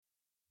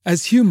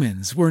As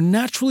humans, we're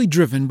naturally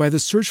driven by the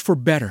search for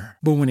better.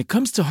 But when it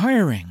comes to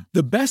hiring,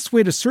 the best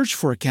way to search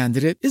for a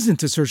candidate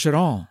isn't to search at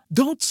all.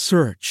 Don't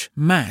search,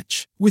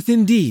 match with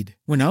Indeed.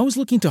 When I was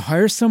looking to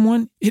hire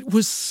someone, it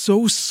was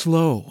so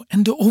slow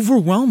and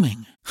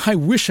overwhelming. I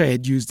wish I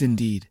had used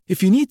Indeed.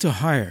 If you need to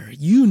hire,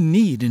 you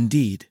need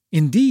Indeed.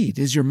 Indeed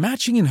is your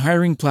matching and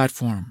hiring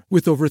platform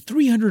with over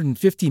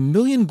 350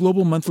 million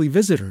global monthly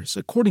visitors,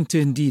 according to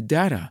Indeed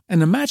data,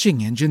 and a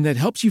matching engine that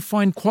helps you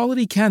find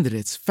quality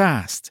candidates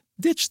fast.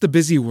 Ditch the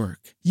busy work.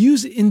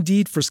 Use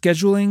Indeed for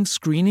scheduling,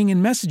 screening,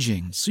 and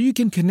messaging so you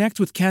can connect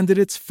with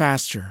candidates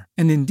faster.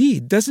 And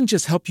Indeed doesn't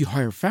just help you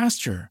hire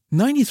faster.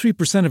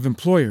 93% of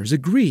employers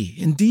agree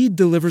Indeed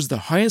delivers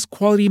the highest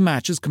quality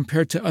matches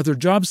compared to other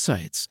job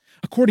sites,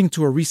 according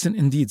to a recent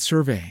Indeed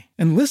survey.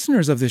 And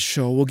listeners of this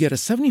show will get a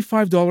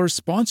 $75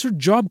 sponsored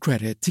job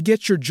credit to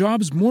get your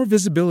jobs more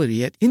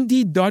visibility at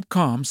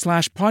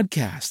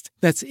Indeed.com/podcast.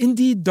 That's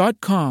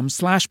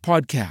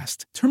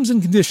Indeed.com/podcast. Terms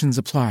and conditions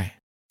apply.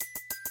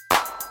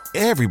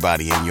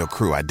 Everybody in your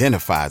crew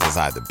identifies as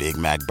either Big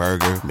Mac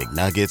Burger,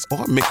 McNuggets,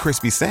 or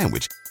McCrispy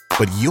Sandwich.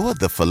 But you're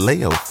the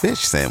Filet-O-Fish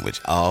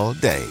Sandwich all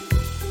day.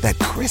 That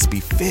crispy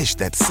fish,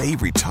 that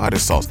savory tartar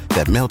sauce,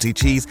 that melty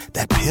cheese,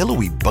 that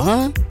pillowy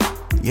bun.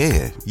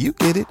 Yeah, you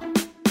get it.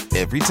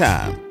 Every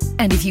time.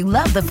 And if you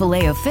love the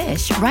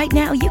Filet-O-Fish, right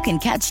now you can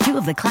catch two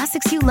of the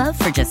classics you love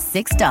for just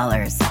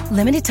 $6.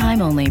 Limited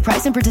time only.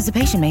 Price and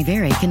participation may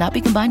vary. Cannot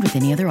be combined with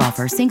any other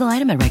offer. Single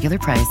item at regular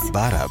price.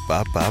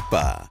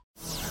 Ba-da-ba-ba-ba.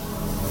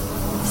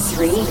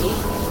 3, 2,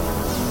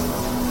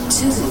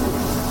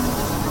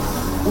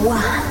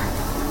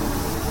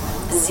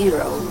 1,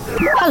 0.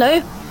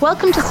 Hello,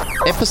 welcome to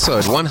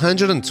episode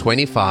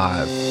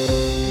 125.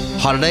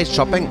 Holiday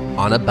shopping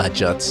on a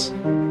budget.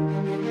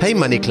 Hey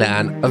Money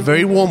Clan, a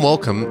very warm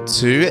welcome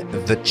to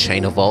the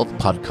Chain of Wealth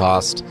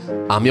podcast.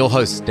 I'm your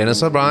host,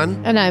 Dennis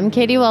O'Brien. And I'm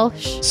Katie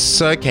Walsh.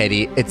 So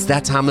Katie, it's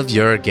that time of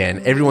year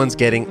again. Everyone's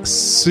getting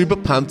super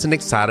pumped and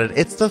excited.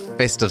 It's the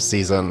festive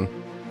season.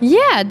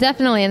 Yeah,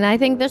 definitely. And I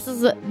think this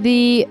is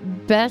the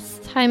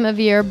best time of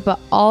year, but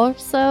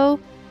also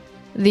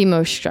the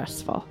most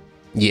stressful.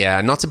 Yeah,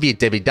 not to be a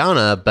Debbie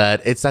Downer,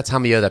 but it's that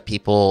time of year that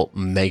people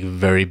make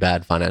very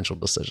bad financial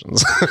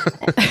decisions.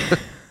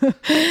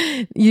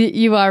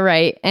 You are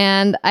right.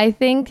 And I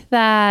think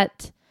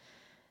that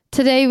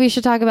today we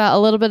should talk about a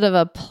little bit of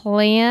a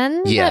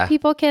plan that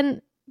people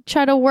can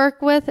try to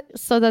work with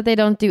so that they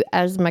don't do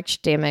as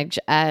much damage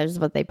as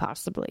what they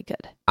possibly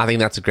could. I think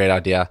that's a great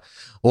idea.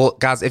 Well,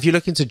 guys, if you're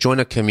looking to join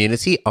a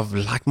community of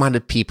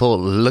like-minded people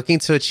looking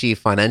to achieve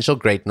financial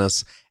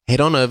greatness, head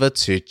on over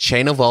to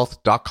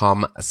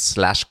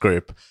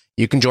chainofwealth.com/group.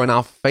 You can join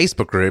our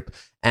Facebook group.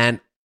 And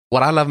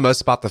what I love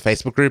most about the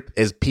Facebook group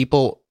is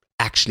people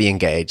actually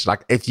engage.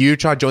 Like if you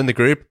try to join the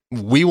group,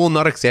 we will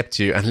not accept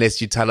you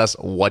unless you tell us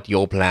what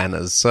your plan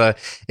is. So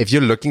if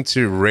you're looking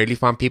to really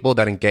find people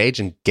that engage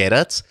and get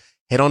it,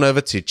 head on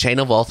over to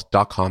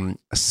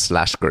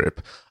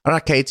chainofwealth.com/group. All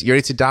right, Kate, you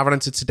ready to dive right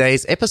into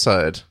today's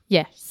episode?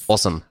 Yes.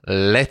 Awesome.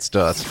 Let's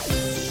do it.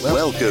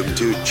 Welcome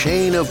to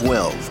Chain of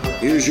Wealth.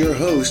 Here's your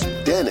host,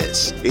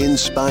 Dennis,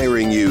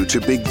 inspiring you to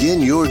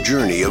begin your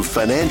journey of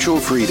financial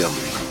freedom.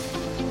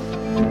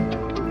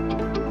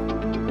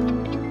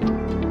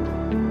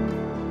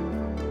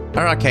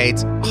 All right,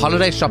 Kate,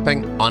 holiday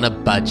shopping on a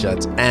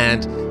budget.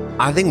 And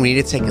I think we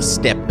need to take a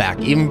step back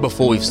even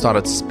before we've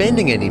started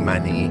spending any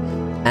money.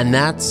 And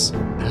that's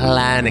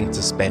planning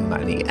to spend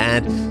money.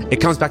 And it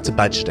comes back to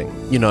budgeting.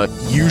 You know,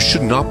 you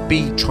should not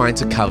be trying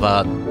to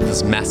cover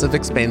this massive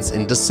expense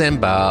in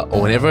December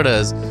or whenever it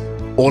is,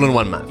 all in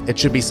 1 month. It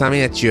should be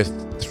something that you're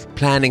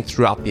planning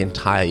throughout the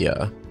entire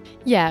year.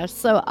 Yeah,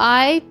 so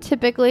I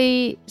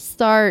typically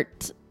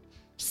start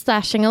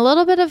stashing a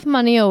little bit of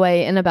money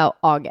away in about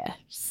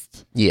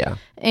August. Yeah.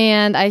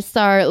 And I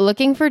start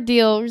looking for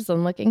deals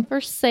and looking for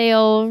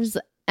sales.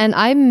 And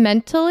I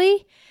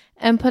mentally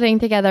am putting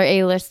together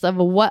a list of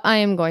what I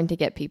am going to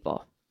get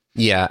people.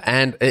 Yeah.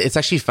 And it's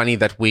actually funny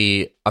that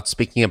we are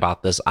speaking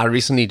about this. I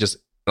recently just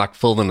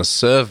filled in a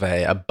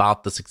survey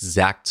about this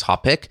exact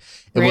topic.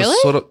 It really?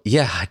 was sort of,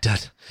 yeah, I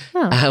did.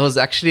 Huh. I was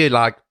actually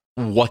like,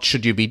 what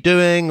should you be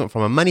doing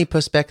from a money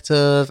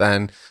perspective?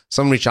 And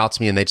someone reached out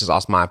to me and they just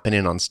asked my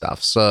opinion on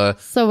stuff. So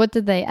what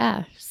did they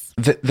ask?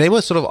 They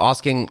were sort of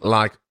asking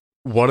like,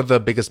 what are the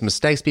biggest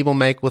mistakes people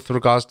make with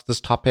regards to this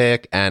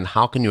topic? And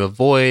how can you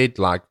avoid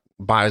like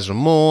buyer's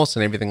remorse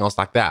and everything else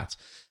like that?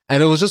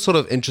 And it was just sort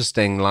of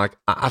interesting. Like,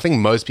 I think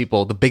most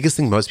people, the biggest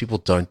thing most people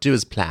don't do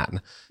is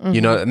plan, you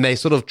know, and they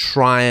sort of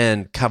try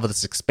and cover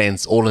this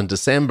expense all in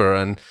December.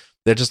 And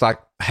they're just like,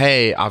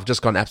 hey, I've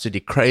just gone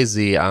absolutely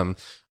crazy. I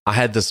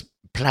had this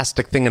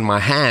plastic thing in my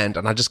hand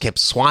and I just kept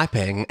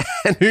swiping.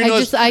 And who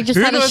knows? I just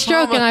had a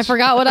stroke and I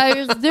forgot what I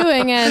was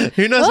doing. And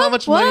who knows how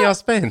much money I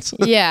spent?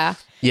 Yeah.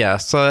 Yeah.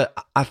 So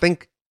I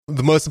think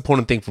the most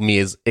important thing for me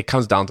is it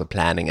comes down to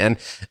planning and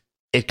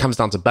it comes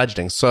down to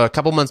budgeting. So a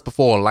couple months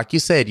before, like you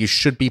said, you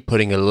should be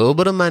putting a little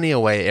bit of money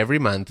away every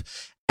month.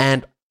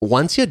 And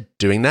once you're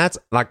doing that,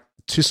 like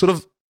to sort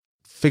of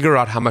figure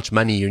out how much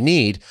money you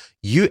need,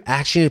 you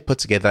actually put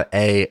together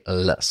a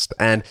list.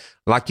 And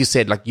like you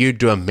said, like you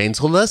do a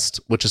mental list,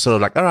 which is sort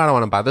of like, all right, I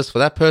want to buy this for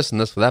that person,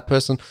 this for that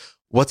person.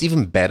 What's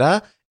even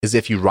better is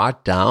if you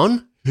write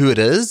down who it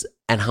is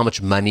and how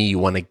much money you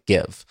want to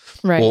give,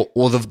 right?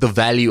 Or the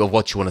value of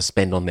what you want to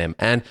spend on them.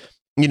 And,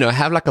 you know,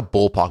 have like a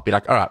ballpark, be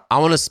like, all right, I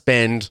want to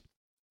spend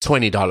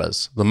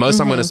 $20. The most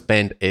I'm going to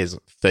spend is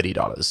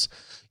 $30,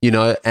 you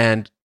know,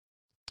 and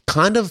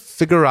kind of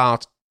figure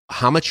out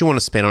how much you want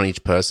to spend on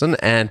each person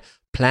and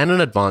plan in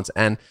advance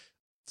and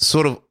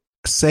sort of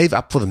save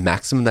up for the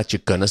maximum that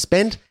you're going to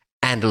spend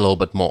and a little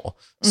bit more.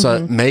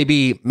 So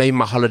maybe my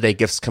holiday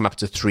gifts come up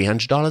to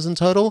 $300 in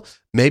total.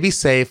 Maybe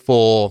save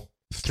for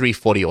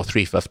 $340 or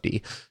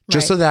 $350,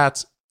 just so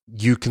that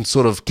you can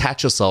sort of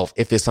catch yourself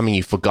if there's something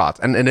you forgot.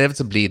 And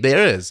inevitably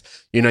there is.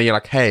 You know, you're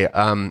like, hey,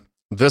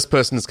 this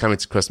person is coming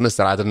to Christmas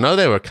that I didn't know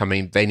they were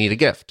coming. They need a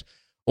gift.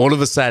 All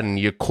of a sudden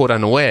you're caught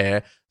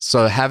unaware.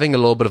 So having a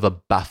little bit of a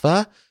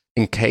buffer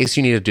in case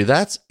you need to do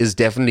that is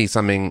definitely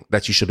something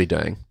that you should be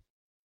doing.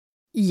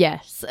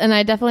 Yes, and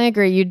I definitely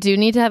agree. You do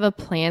need to have a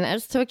plan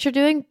as to what you're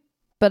doing,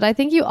 but I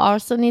think you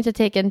also need to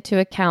take into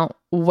account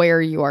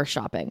where you are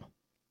shopping.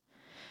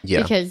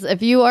 Yeah. Because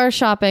if you are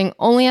shopping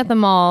only at the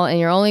mall and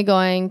you're only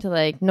going to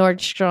like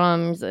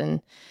Nordstrom's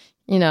and,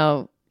 you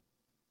know,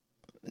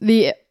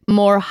 the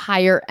more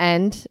higher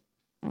end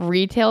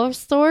retail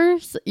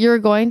stores, you're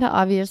going to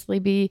obviously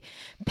be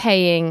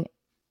paying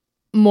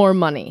more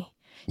money.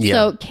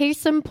 Yeah. So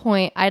case in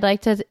point, I'd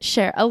like to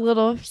share a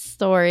little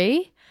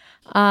story.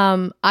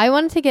 I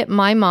wanted to get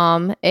my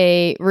mom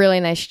a really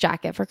nice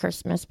jacket for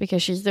Christmas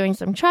because she's doing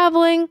some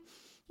traveling.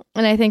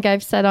 And I think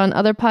I've said on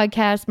other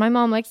podcasts, my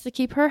mom likes to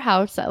keep her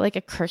house at like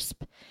a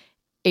crisp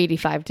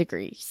 85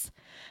 degrees.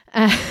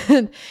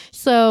 And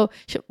so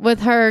with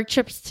her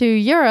trips to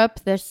Europe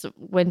this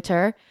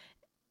winter,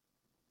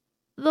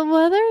 the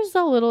weather is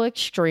a little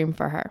extreme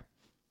for her.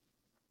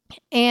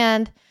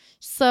 And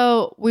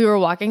so we were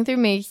walking through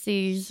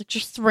Macy's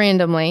just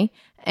randomly,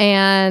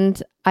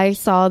 and I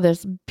saw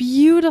this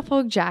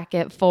beautiful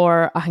jacket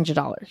for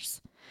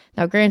 $100.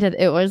 Now, granted,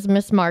 it was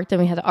mismarked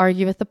and we had to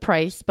argue with the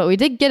price, but we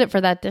did get it for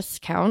that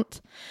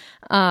discount.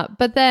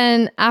 But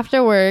then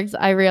afterwards,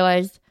 I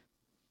realized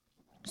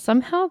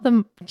somehow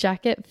the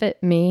jacket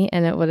fit me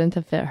and it wouldn't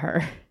have fit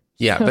her.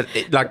 Yeah, so,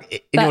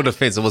 but in your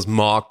defense, it was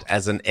marked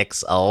as an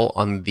XL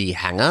on the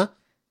hanger.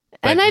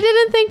 And I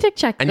didn't think to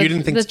check you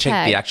didn't think to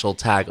check the actual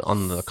tag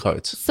on the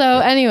coat. So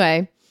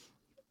anyway,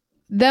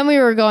 then we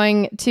were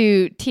going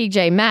to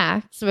TJ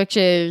Maxx, which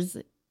is,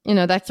 you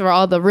know, that's where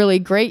all the really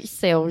great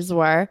sales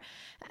were.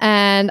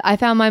 And I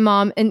found my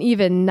mom an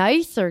even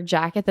nicer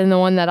jacket than the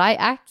one that I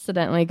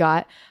accidentally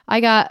got.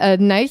 I got a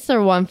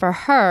nicer one for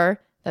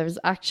her that was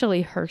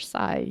actually her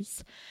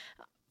size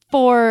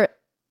for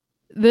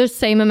the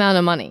same amount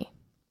of money.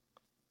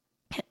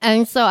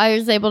 And so I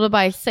was able to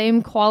buy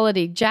same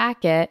quality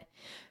jacket,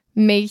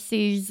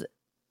 Macy's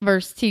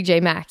versus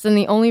TJ Maxx. And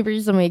the only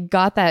reason we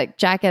got that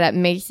jacket at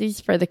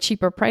Macy's for the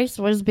cheaper price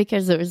was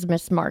because it was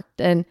mismarked.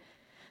 And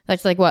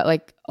that's like what,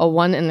 like a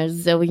 1 in a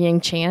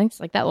zillion chance?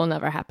 Like that will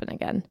never happen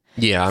again.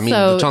 Yeah, I mean,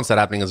 the chance that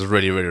happening is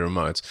really, really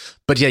remote.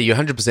 But yeah, you're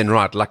 100%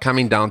 right. Like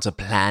coming down to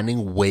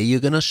planning where you're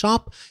going to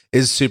shop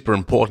is super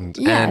important.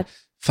 Yeah. And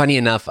funny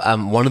enough,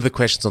 one of the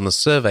questions on the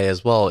survey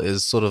as well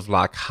is sort of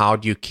like, how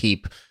do you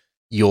keep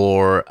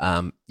your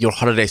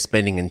holiday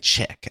spending in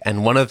check?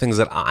 And one of the things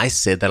that I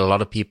said that a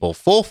lot of people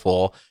fall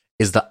for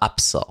is the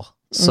upsell.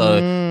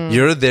 So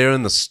you're there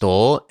in the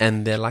store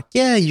and they're like,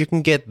 yeah, you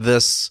can get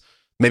this.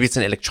 Maybe it's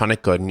an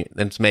electronic good and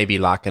it's maybe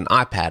like an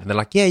iPad. And they're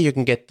like, yeah, you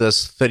can get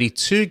this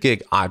 32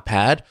 gig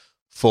iPad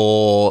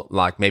for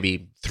like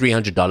maybe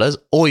 $300,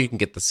 or you can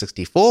get the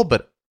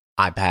 64-bit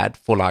iPad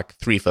for like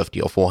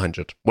 $350 or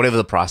 $400, whatever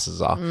the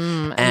prices are.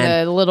 And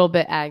a little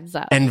bit adds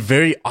up. And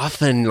very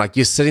often, like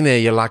you're sitting there,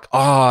 you're like,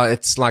 oh,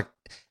 it's like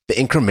the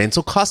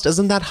incremental cost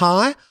isn't that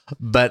high,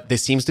 but there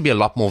seems to be a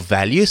lot more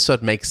value. So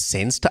it makes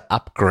sense to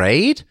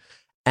upgrade.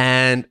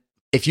 And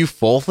if you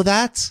fall for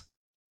that,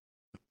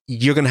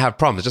 you're going to have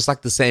problems, just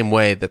like the same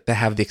way that they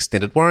have the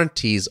extended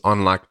warranties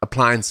on like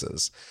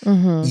appliances.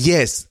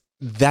 Yes,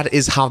 that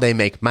is how they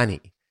make money.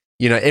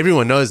 You know,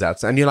 everyone knows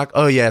that. And you're like,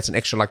 oh yeah, it's an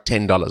extra like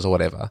 $10 or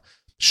whatever.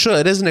 Sure,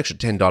 it is an extra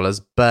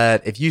 $10,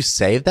 but if you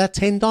save that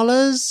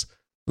 $10,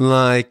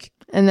 like,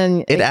 and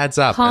then it adds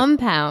up.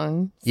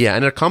 Compounds. Yeah,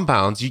 and it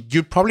compounds.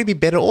 You'd probably be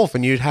better off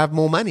and you'd have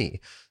more money.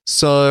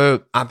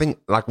 So I think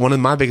like one of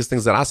my biggest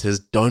things that I say is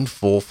don't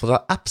fall for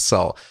the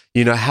upsell.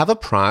 You know, have a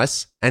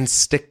price and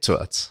stick to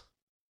it.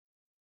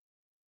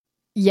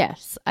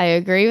 Yes, I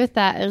agree with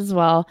that as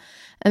well.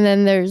 And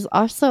then there's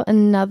also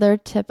another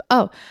tip.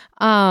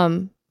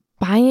 Buying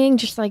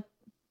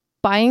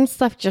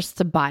stuff just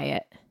to buy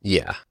it.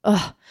 Yeah.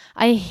 Ugh,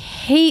 I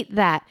hate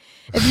that.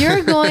 If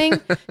you're going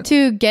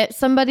to get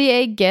somebody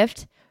a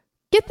gift,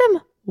 get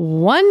them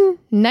one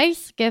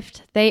nice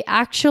gift they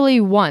actually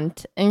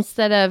want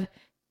instead of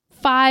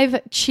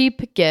 5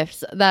 cheap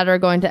gifts that are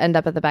going to end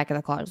up at the back of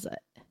the closet.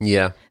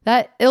 Yeah.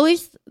 At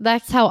least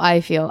that's how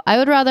I feel. I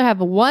would rather have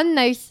one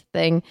nice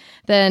thing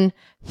than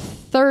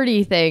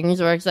 30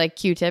 things where it's like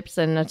Q-tips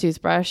and a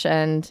toothbrush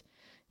and,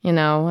 you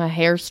know, a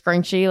hair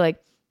scrunchie.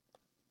 Like,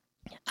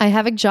 I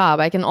have a job.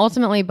 I can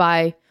ultimately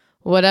buy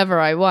whatever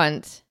I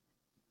want.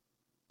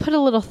 Put a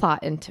little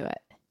thought into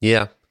it.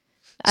 Yeah.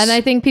 And I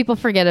think people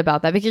forget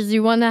about that because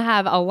you want to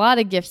have a lot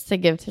of gifts to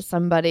give to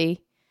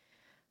somebody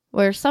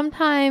where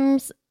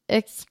sometimes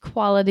it's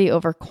quality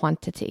over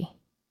quantity.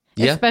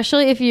 Yeah.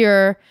 Especially if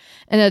you're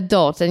an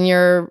adult and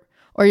your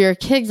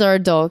kids are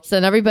adults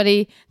and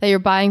everybody that you're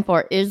buying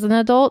for is an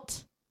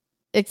adult,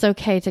 it's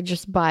okay to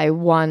just buy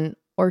one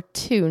or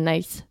two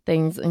nice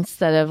things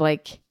instead of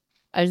like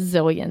a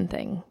zillion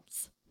things.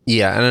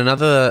 Yeah, and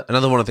another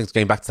one of the things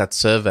going back to that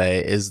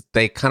survey is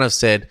they kind of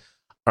said,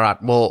 all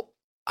right, well,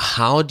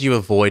 how do you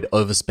avoid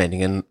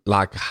overspending and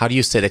like how do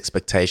you set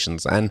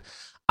expectations? And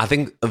I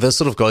think this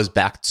sort of goes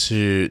back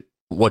to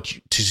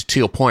to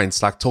your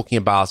points, like talking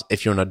about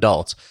if you're an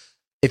adult.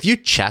 If you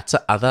chat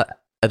to other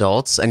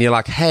adults and you're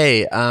like,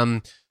 hey,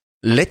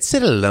 let's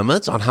set a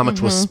limit on how much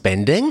we're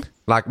spending.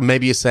 Like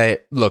maybe you say,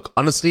 look,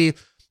 honestly,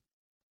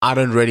 I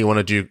don't really want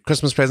to do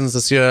Christmas presents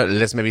this year.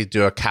 Let's maybe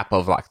do a cap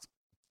of like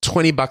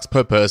 $20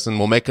 per person.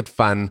 We'll make it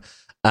fun.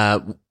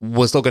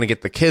 We're still going to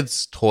get the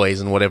kids toys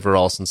and whatever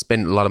else and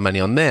spend a lot of money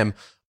on them.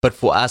 But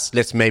for us,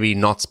 let's maybe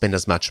not spend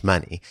as much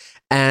money.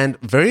 And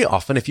very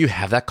often, if you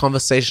have that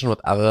conversation with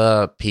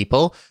other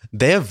people,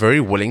 they're very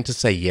willing to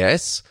say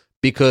yes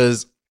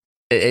because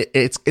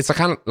it's a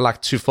kind of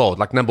like twofold.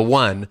 Like number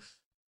one,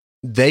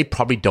 they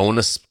probably don't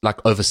want to like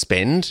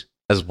overspend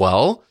as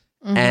well.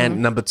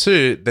 And number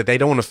two, that they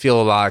don't want to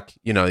feel like,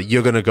 you know,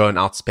 you're going to go and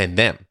outspend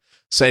them.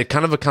 So it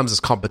kind of becomes this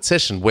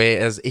competition.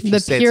 Whereas if you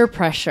peer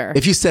pressure,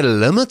 if you set a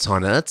limit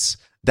on it,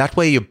 that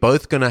way you're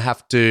both going to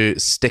have to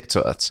stick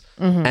to it.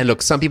 And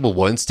look, some people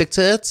won't stick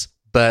to it,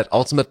 but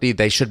ultimately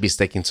they should be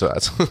sticking to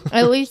it.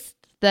 At least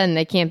then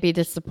they can't be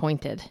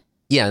disappointed.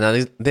 Yeah,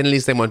 no, then at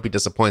least they won't be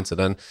disappointed.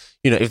 And,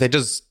 you know, if they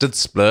just did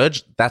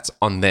splurge, that's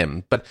on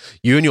them. But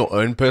you in your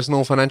own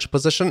personal financial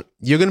position,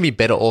 you're going to be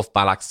better off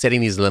by like setting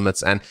these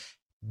limits and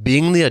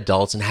being the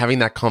adult and having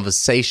that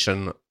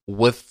conversation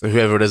with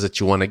whoever it is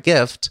that you want to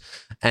gift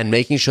and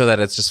making sure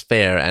that it's just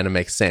fair and it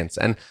makes sense.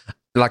 And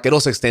like it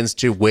also extends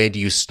to where do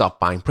you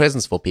stop buying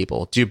presents for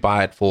people? Do you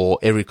buy it for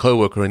every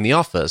coworker in the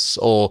office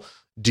or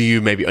do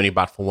you maybe only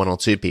buy it for one or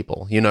two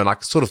people? You know,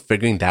 like sort of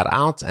figuring that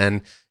out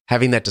and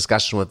having that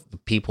discussion with the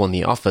people in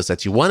the office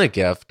that you want to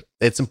gift,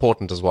 it's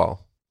important as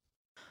well.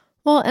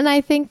 Well, and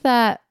I think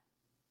that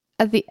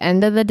at the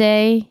end of the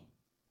day,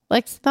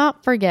 let's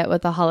not forget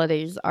what the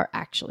holidays are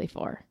actually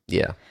for.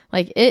 Yeah.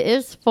 Like it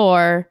is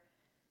for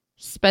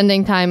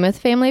spending time with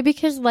family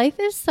because life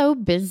is so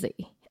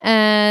busy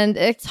and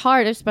it's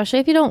hard, especially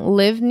if you don't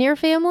live near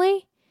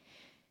family.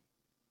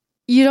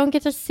 You don't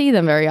get to see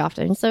them very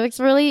often. So it's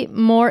really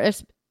more,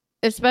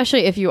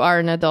 especially if you are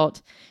an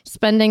adult,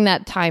 spending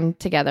that time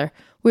together.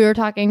 We were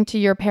talking to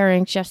your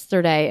parents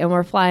yesterday and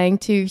we're flying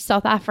to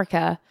South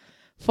Africa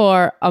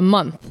for a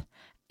month.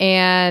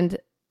 And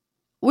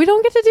we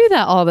don't get to do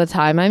that all the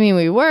time. I mean,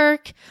 we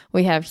work,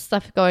 we have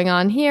stuff going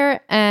on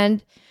here.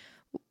 And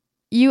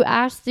you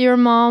asked your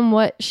mom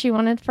what she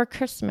wanted for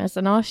Christmas.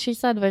 And all she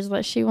said was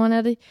that she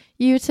wanted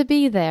you to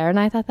be there. And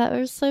I thought that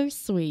was so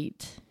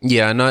sweet.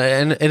 Yeah, no,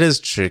 and it is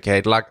true,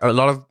 Kate. Like a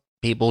lot of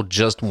people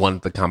just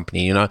want the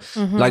company, you know,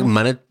 like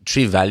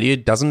monetary value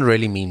doesn't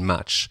really mean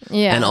much.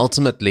 Yeah. And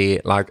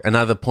ultimately, like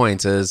another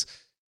point is,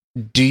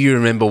 do you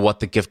remember what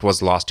the gift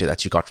was last year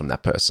that you got from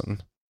that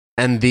person?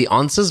 And the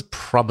answer is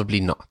probably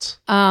not.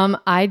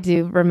 I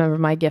do remember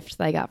my gift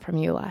that I got from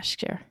you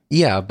last year.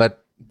 Yeah,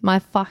 but my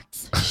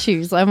Fox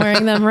shoes. I'm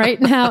wearing them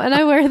right now and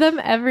I wear them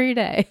every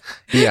day.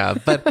 Yeah,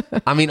 but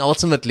I mean,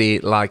 ultimately,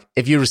 like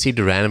if you received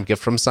a random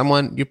gift from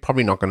someone, you're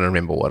probably not going to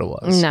remember what it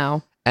was.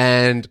 No.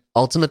 And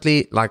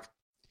ultimately, like,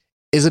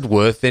 is it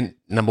worth then,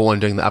 number one,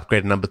 doing the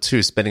upgrade, and number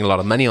two, spending a lot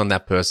of money on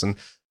that person?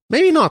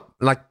 Maybe not.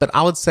 Like, but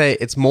I would say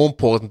it's more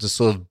important to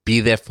sort of be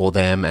there for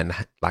them and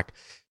like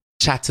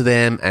chat to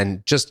them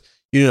and just,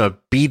 you know,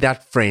 be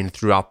that friend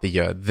throughout the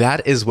year.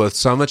 That is worth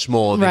so much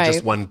more than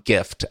just one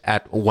gift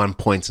at one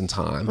point in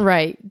time.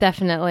 Right,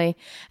 definitely.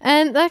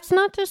 And that's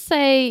not to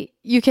say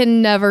you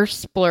can never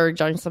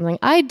splurge on something.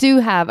 I do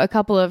have a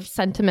couple of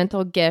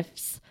sentimental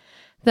gifts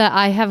that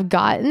I have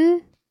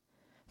gotten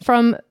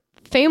from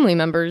family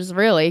members,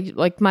 really,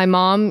 like my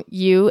mom,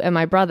 you, and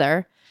my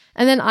brother.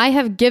 And then I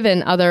have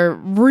given other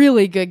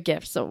really good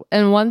gifts. So,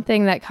 and one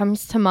thing that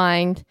comes to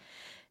mind,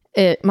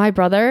 my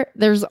brother,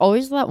 there's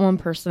always that one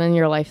person in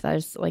your life that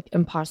is like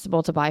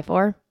impossible to buy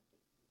for.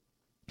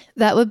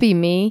 That would be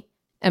me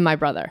and my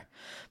brother.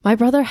 My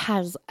brother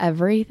has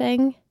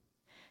everything.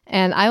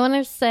 And I want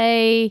to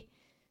say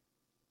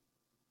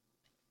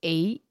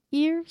 8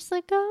 years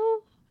ago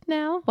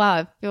now.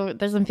 Wow, it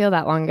doesn't feel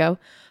that long ago.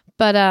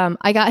 But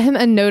I got him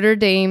a Notre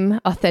Dame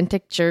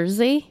authentic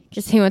jersey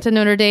because he went to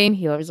Notre Dame.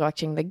 He loves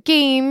watching the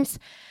games.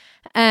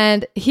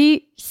 And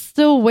he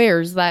still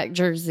wears that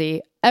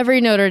jersey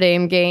every Notre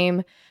Dame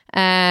game,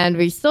 and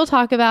we still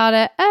talk about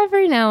it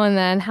every now and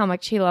then, how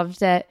much he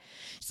loved it.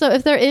 So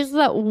if there is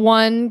that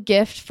one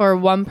gift for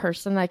one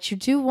person that you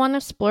do want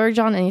to splurge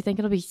on and you think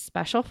it'll be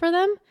special for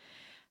them,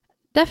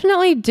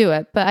 definitely do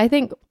it. But I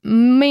think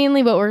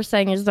mainly what we're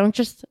saying is don't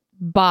just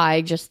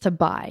buy just to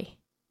buy.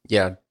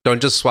 Yeah,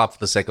 don't just swap for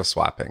the sake of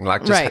swapping.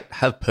 Like, just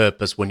have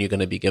purpose when you're going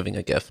to be giving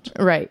a gift.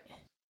 Right.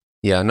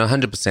 Yeah, no,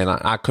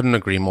 100%. I couldn't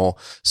agree more.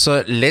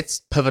 So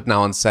let's pivot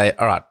now and say,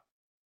 all right,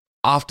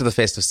 after the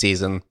festive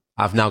season,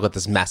 I've now got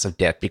this massive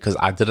debt because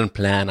I didn't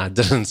plan, I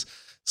didn't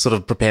sort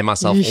of prepare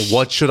myself.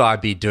 What should I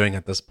be doing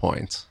at this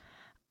point?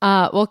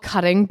 Well,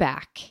 cutting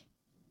back.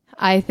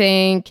 I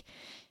think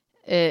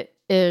it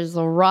is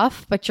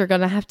rough, but you're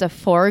going to have to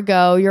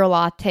forego your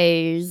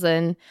lattes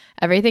and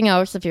everything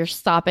else if you're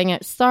stopping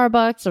at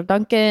Starbucks or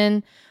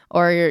Dunkin'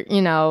 or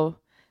you're,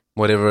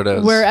 whatever it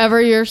is,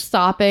 wherever you're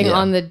stopping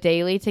on the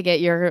daily to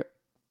get your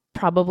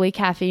probably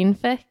caffeine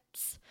fix.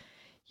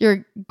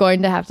 You're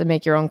going to have to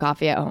make your own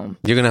coffee at home.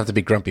 You're going to have to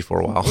be grumpy for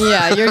a while.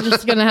 Yeah, you're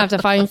just going to have to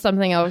find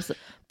something else.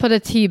 Put a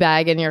tea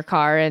bag in your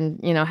car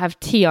and, have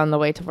tea on the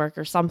way to work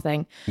or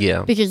something.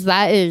 Yeah. Because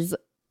that is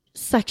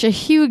such a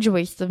huge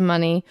waste of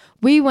money.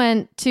 We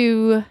went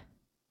to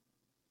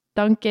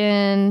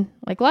Dunkin'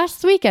 like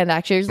last weekend,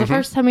 actually. It was the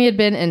first time we had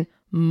been in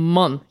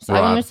months. Wow.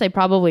 I want to say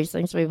probably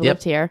since we've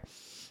lived here.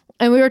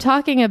 And we were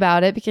talking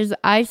about it because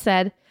I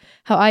said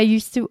how I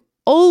used to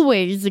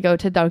always go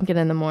to Dunkin'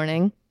 in the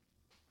morning.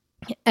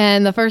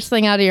 And the first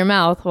thing out of your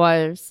mouth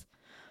was,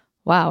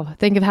 wow,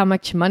 think of how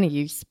much money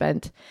you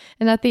spent.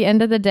 And at the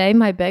end of the day,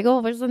 my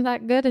bagel wasn't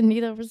that good and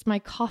neither was my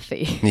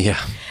coffee. Yeah.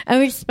 And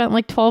we spent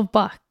like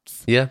 $12.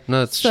 Yeah,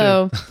 no, it's true.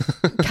 So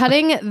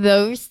cutting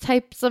those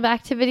types of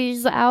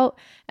activities out,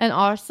 and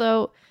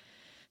also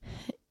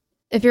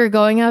if you're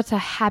going out to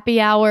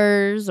happy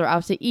hours or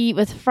out to eat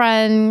with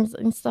friends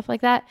and stuff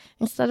like that,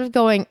 instead of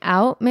going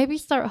out, maybe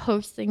start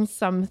hosting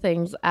some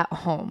things at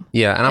home.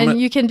 Yeah.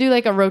 And you can do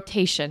like a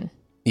rotation.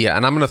 Yeah,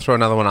 and I'm going to throw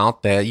another one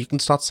out there. You can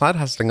start side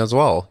hustling as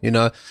well.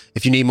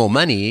 If you need more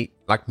money,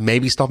 like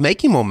maybe start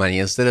making more money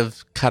instead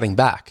of cutting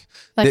back.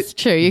 That's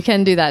true. You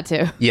can do that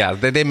too. Yeah,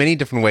 there are many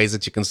different ways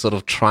that you can sort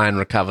of try and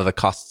recover the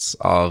costs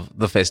of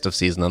the festive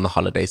season and the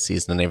holiday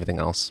season and everything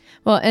else.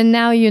 Well, and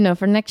now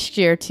for next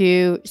year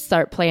to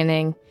start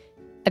planning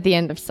at the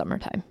end of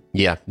summertime.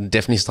 Yeah,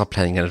 definitely start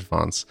planning in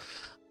advance.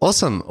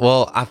 Awesome.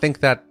 Well, I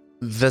think that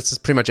this is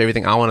pretty much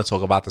everything I want to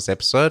talk about this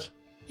episode.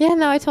 Yeah,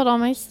 no, I told all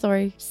my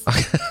stories.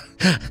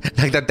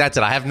 That's it.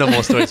 I have no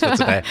more stories for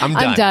today. I'm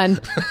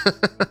done.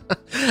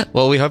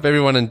 Well, we hope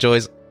everyone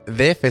enjoys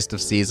their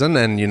festive season.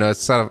 And,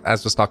 sort of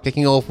as we start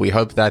kicking off, we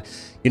hope that,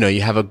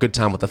 you have a good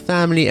time with the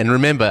family. And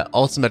remember,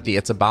 ultimately,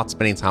 it's about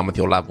spending time with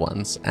your loved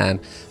ones.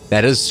 And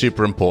that is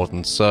super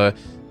important. So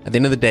at the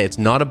end of the day, it's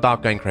not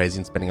about going crazy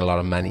and spending a lot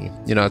of money.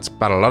 It's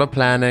about a lot of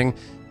planning,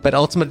 but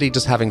ultimately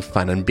just having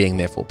fun and being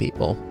there for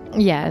people.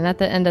 Yeah, and at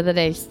the end of the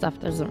day, stuff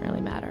doesn't really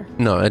matter.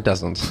 No, it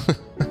doesn't.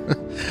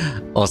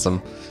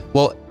 Awesome.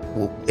 Well,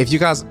 if you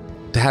guys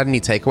had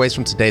any takeaways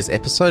from today's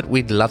episode,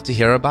 we'd love to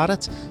hear about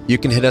it. You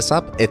can hit us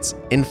up. It's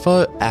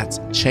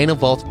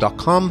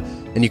info@chainofwealth.com.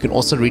 And you can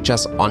also reach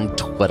us on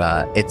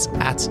Twitter. It's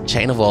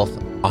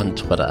 @chainofwealth on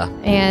Twitter.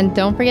 And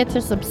don't forget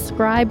to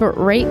subscribe,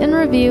 rate, and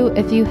review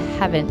if you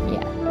haven't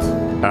yet.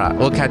 All right,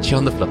 we'll catch you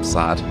on the flip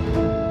side.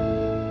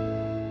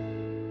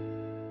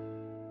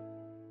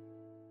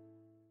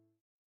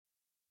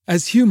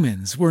 As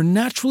humans, we're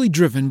naturally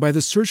driven by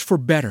the search for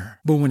better.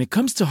 But when it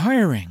comes to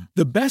hiring,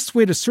 the best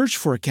way to search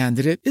for a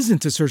candidate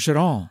isn't to search at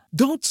all.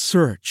 Don't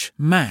search,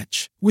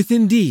 match with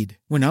Indeed.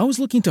 When I was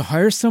looking to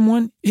hire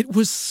someone, it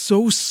was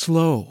so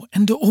slow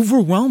and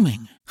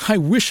overwhelming. I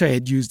wish I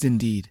had used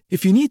Indeed.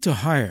 If you need to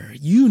hire,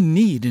 you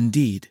need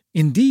Indeed.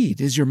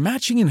 Indeed is your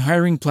matching and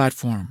hiring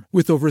platform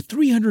with over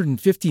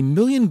 350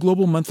 million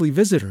global monthly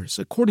visitors,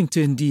 according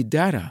to Indeed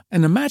data,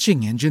 and a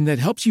matching engine that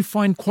helps you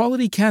find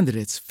quality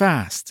candidates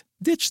fast.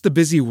 Ditch the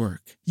busy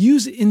work.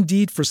 Use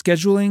Indeed for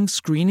scheduling,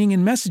 screening,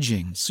 and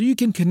messaging so you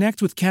can connect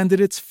with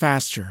candidates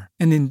faster.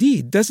 And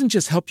Indeed doesn't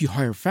just help you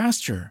hire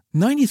faster.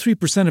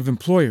 93% of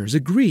employers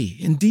agree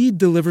Indeed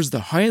delivers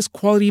the highest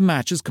quality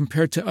matches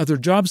compared to other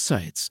job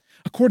sites,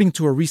 according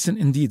to a recent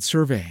Indeed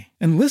survey.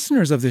 And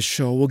listeners of this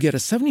show will get a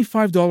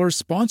 $75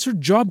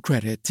 sponsored job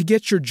credit to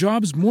get your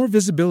jobs more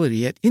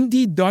visibility at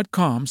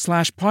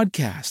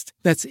Indeed.com/podcast.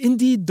 That's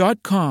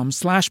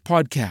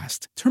Indeed.com/podcast.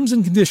 Terms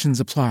and conditions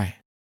apply.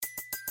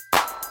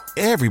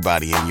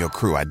 Everybody in your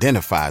crew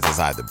identifies as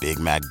either Big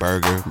Mac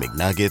Burger,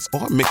 McNuggets,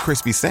 or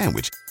McCrispy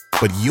Sandwich.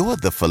 But you're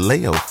the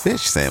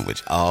Filet-O-Fish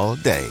Sandwich all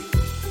day.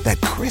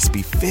 That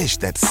crispy fish,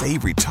 that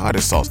savory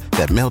tartar sauce,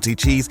 that melty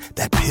cheese,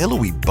 that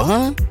pillowy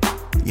bun.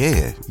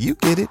 Yeah, you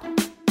get it.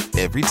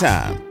 Every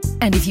time.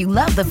 And if you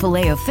love the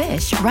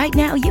Filet-O-Fish, right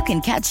now you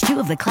can catch two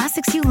of the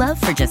classics you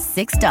love for just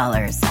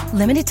 $6.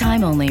 Limited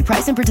time only.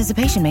 Price and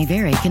participation may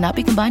vary. Cannot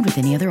be combined with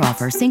any other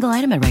offer. Single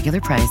item at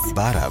regular price.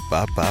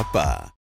 Ba-da-ba-ba-ba.